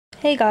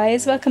Hey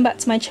guys, welcome back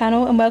to my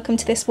channel and welcome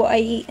to this what I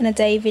eat in a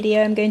day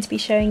video. I'm going to be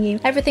showing you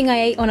everything I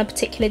ate on a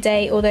particular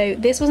day, although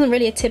this wasn't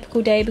really a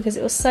typical day because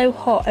it was so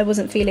hot I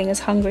wasn't feeling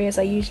as hungry as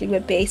I usually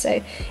would be.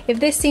 So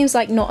if this seems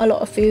like not a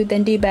lot of food,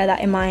 then do bear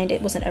that in mind.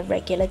 It wasn't a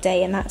regular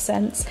day in that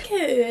sense.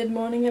 Good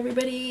morning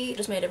everybody.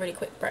 Just made a really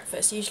quick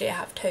breakfast. Usually I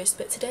have toast,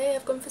 but today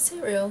I've gone for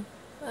cereal.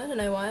 I don't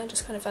know why, I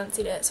just kind of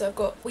fancied it. So I've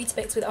got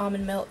Weetabix with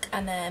almond milk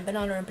and then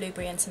banana and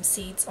blueberry and some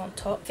seeds on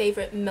top.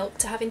 Favourite milk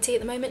to have in tea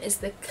at the moment is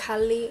the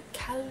Califia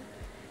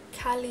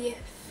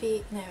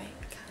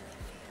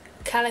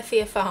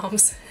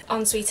Farms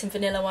unsweetened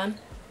vanilla one.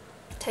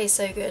 Tastes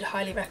so good,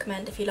 highly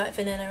recommend if you like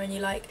vanilla and you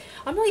like...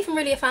 I'm not even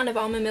really a fan of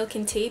almond milk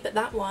in tea, but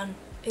that one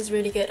is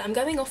really good. I'm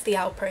going off the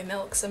Alpro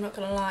milk, so I'm not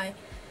gonna lie.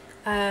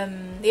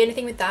 The only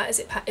thing with that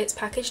is it's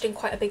packaged in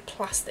quite a big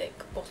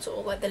plastic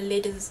bottle, like the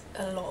lid is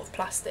a lot of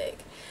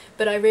plastic.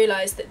 But I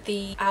realised that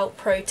the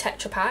Alpro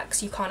Tetra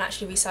Packs, you can't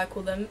actually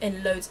recycle them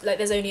in loads, like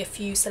there's only a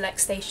few select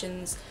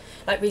stations,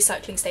 like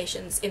recycling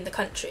stations in the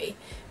country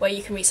where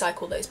you can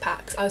recycle those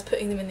packs. I was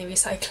putting them in the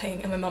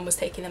recycling and my mum was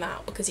taking them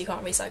out because you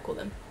can't recycle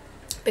them.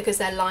 Because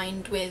they're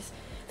lined with,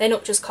 they're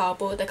not just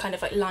cardboard, they're kind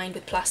of like lined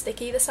with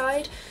plastic either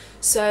side.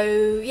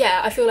 So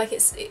yeah, I feel like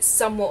it's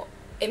somewhat,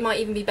 it might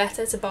even be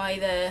better to buy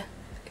the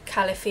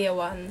Califia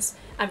ones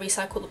and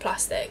recycle the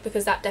plastic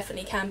because that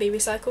definitely can be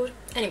recycled.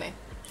 Anyway,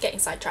 getting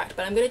sidetracked,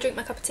 but I'm going to drink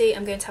my cup of tea,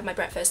 I'm going to have my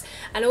breakfast,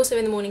 and also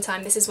in the morning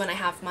time this is when I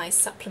have my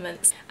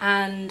supplements,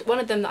 and one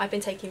of them that I've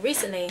been taking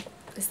recently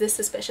is this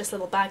suspicious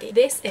little baggie.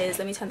 This is,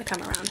 let me turn the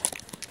camera around,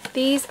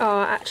 these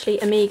are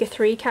actually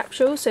omega-3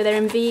 capsules, so they're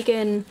in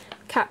vegan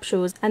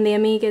capsules and the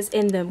omegas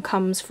in them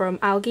comes from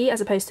algae as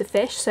opposed to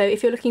fish. So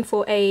if you're looking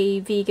for a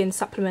vegan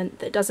supplement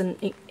that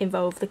doesn't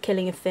involve the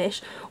killing of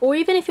fish, or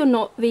even if you're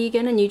not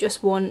vegan and you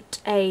just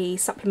want a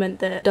supplement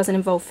that doesn't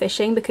involve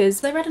fishing,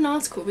 because I read an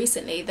article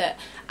recently that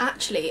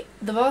actually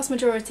the vast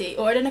majority,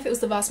 or I don't know if it was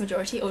the vast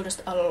majority or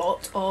just a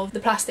lot of the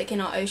plastic in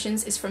our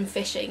oceans is from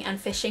fishing and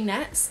fishing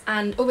nets,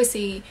 and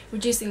obviously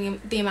reducing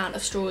the amount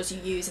of straws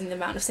you use and the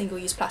amount of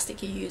single-use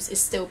plastic you use is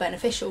still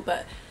beneficial,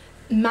 but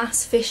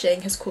mass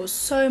fishing has caused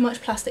so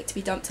much plastic to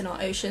be dumped in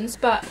our oceans.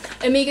 But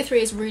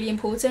omega-3 is really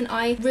important.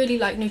 I really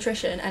like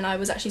nutrition and I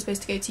was actually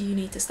supposed to go to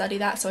uni to study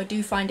that, so I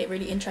do find it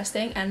really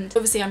interesting, and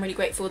obviously I'm really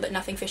grateful that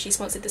Nothing Fishy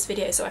sponsored this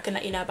video so I can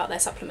let you know about their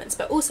supplements.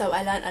 But also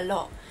I learned a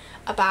lot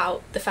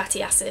about the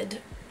fatty acid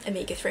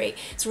omega-3.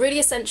 It's really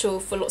essential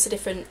for lots of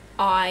different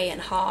eye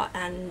and heart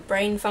and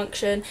brain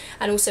function,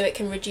 and also it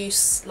can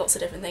reduce lots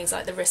of different things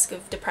like the risk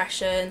of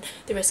depression,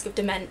 the risk of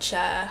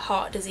dementia,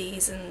 heart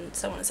disease and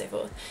so on and so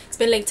forth. It's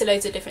been linked to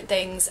loads of different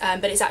things,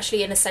 but it's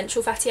actually an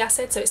essential fatty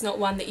acid, so it's not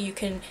one that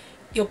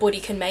your body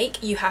can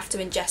make, you have to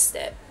ingest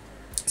it.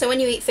 So when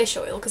you eat fish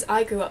oil, because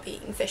I grew up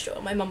eating fish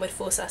oil, my mum would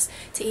force us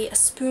to eat a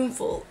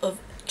spoonful of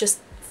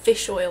just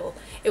fish oil.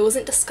 It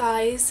wasn't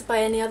disguised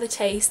by any other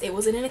taste, it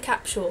wasn't in a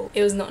capsule,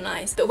 it was not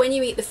nice. But when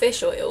you eat the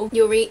fish oil,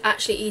 you're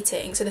actually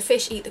eating, so the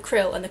fish eat the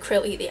krill and the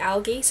krill eat the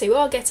algae, so you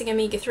are getting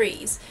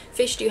omega-3s.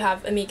 Fish do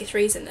have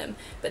omega-3s in them,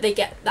 but they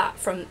get that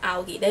from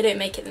algae, they don't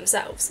make it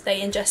themselves, they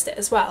ingest it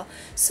as well.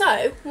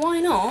 So why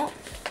not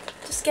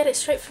just get it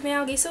straight from the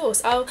algae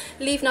source? I'll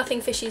leave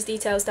Nothing Fishy's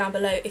details down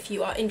below if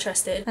you are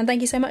interested. And thank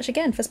you so much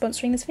again for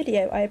sponsoring this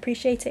video, I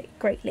appreciate it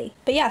greatly.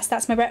 But yes,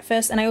 that's my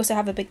breakfast, and I also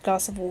have a big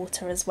glass of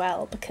water as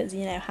well because,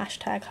 you know,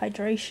 hashtag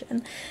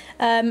hydration.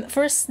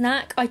 For a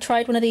snack I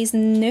tried one of these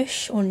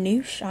noosh,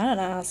 I don't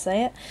know how to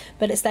say it,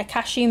 but it's their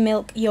cashew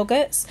milk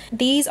yogurts.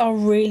 These are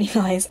really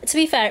nice. To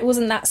be fair, it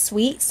wasn't that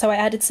sweet, so I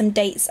added some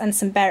dates and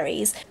some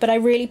berries, but I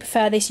really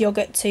prefer this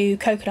yogurt to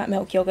coconut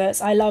milk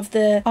yogurts. I love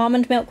the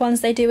almond milk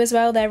ones they do as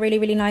well, they're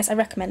really nice. I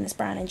recommend this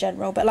brand in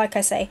general, but like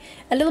I say,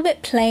 a little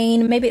bit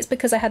plain. Maybe it's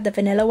because I had the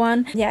vanilla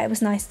one. Yeah, it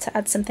was nice to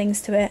add some things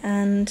to it,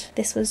 and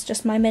this was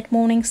just my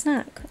mid-morning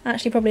snack.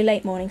 Actually probably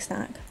late morning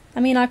snack.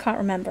 I mean, I can't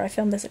remember, I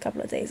filmed this a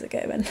couple of days ago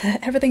and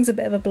everything's a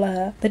bit of a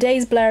blur. The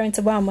days blur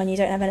into one when you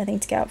don't have anything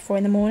to get up for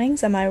in the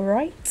mornings, am I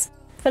right?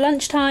 For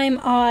lunchtime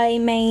I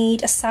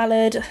made a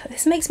salad.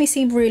 This makes me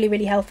seem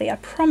really healthy, I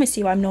promise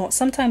you I'm not.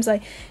 Sometimes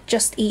I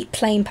just eat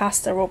plain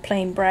pasta or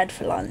plain bread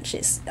for lunch.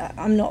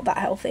 I'm not that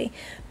healthy.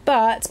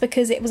 But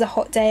because it was a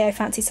hot day I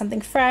fancied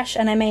something fresh,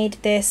 and I made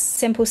this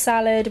simple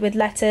salad with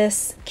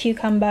lettuce,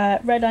 cucumber,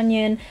 red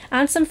onion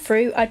and some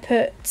fruit. I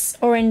put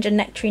orange and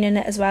nectarine in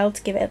it as well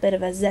to give it a bit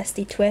of a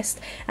zesty twist,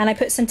 and I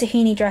put some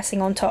tahini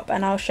dressing on top,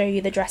 and I'll show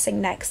you the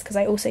dressing next because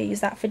I also use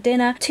that for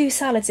dinner. 2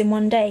 salads in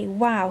one day,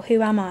 wow,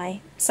 who am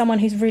I? Someone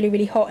who's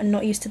really hot and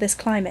not used to this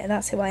climate,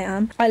 that's who I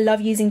am. I love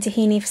using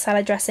tahini for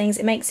salad dressings,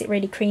 it makes it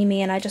really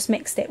creamy, and I just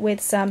mixed it with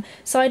some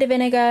cider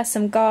vinegar,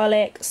 some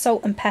garlic,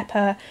 salt and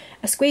pepper,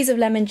 a squeeze of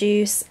lemon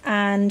juice,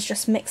 and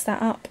just mix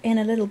that up in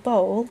a little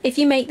bowl. If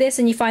you make this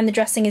and you find the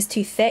dressing is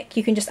too thick,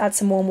 you can just add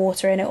some warm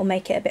water and it will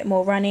make it a bit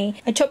more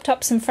runny. I chopped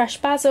up some fresh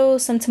basil,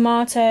 some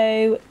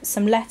tomato,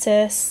 some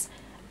lettuce,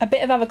 a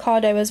bit of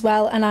avocado as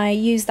well, and I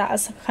used that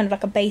as kind of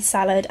like a base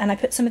salad, and I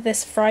put some of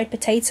this fried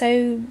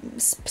potato,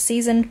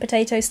 seasoned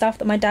potato stuff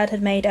that my dad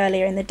had made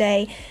earlier in the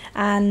day,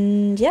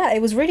 and yeah,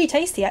 it was really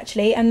tasty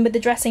actually. And with the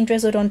dressing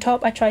drizzled on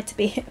top, I tried to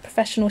be a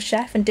professional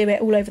chef and do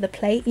it all over the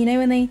plate. You know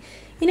when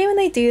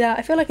they do that,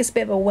 I feel like it's a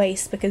bit of a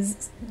waste,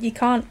 because you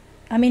can't,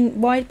 I mean,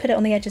 why put it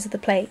on the edges of the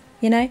plate,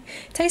 you know?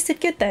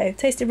 Tasted good though,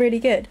 tasted really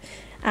good.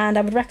 And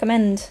I would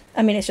recommend,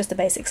 I mean, it's just a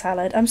basic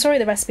salad. I'm sorry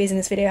the recipes in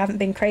this video haven't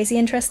been crazy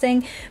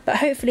interesting, but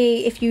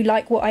hopefully if you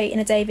like what I eat in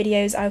a day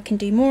videos, I can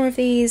do more of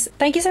these.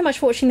 Thank you so much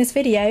for watching this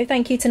video.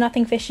 Thank you to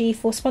Nothing Fishy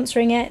for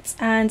sponsoring it.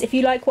 And if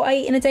you like what I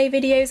eat in a day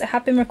videos, I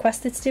have been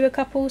requested to do a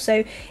couple.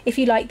 So if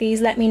you like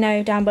these, let me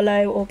know down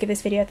below, or give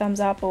this video a thumbs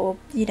up, or,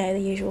 you know, the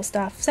usual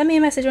stuff. Send me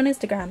a message on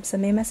Instagram,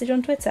 send me a message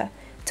on Twitter.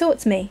 Talk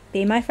to me,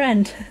 be my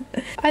friend.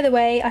 Either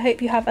way, I hope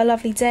you have a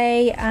lovely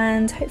day,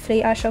 and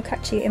hopefully I shall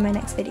catch you in my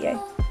next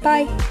video.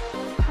 Bye!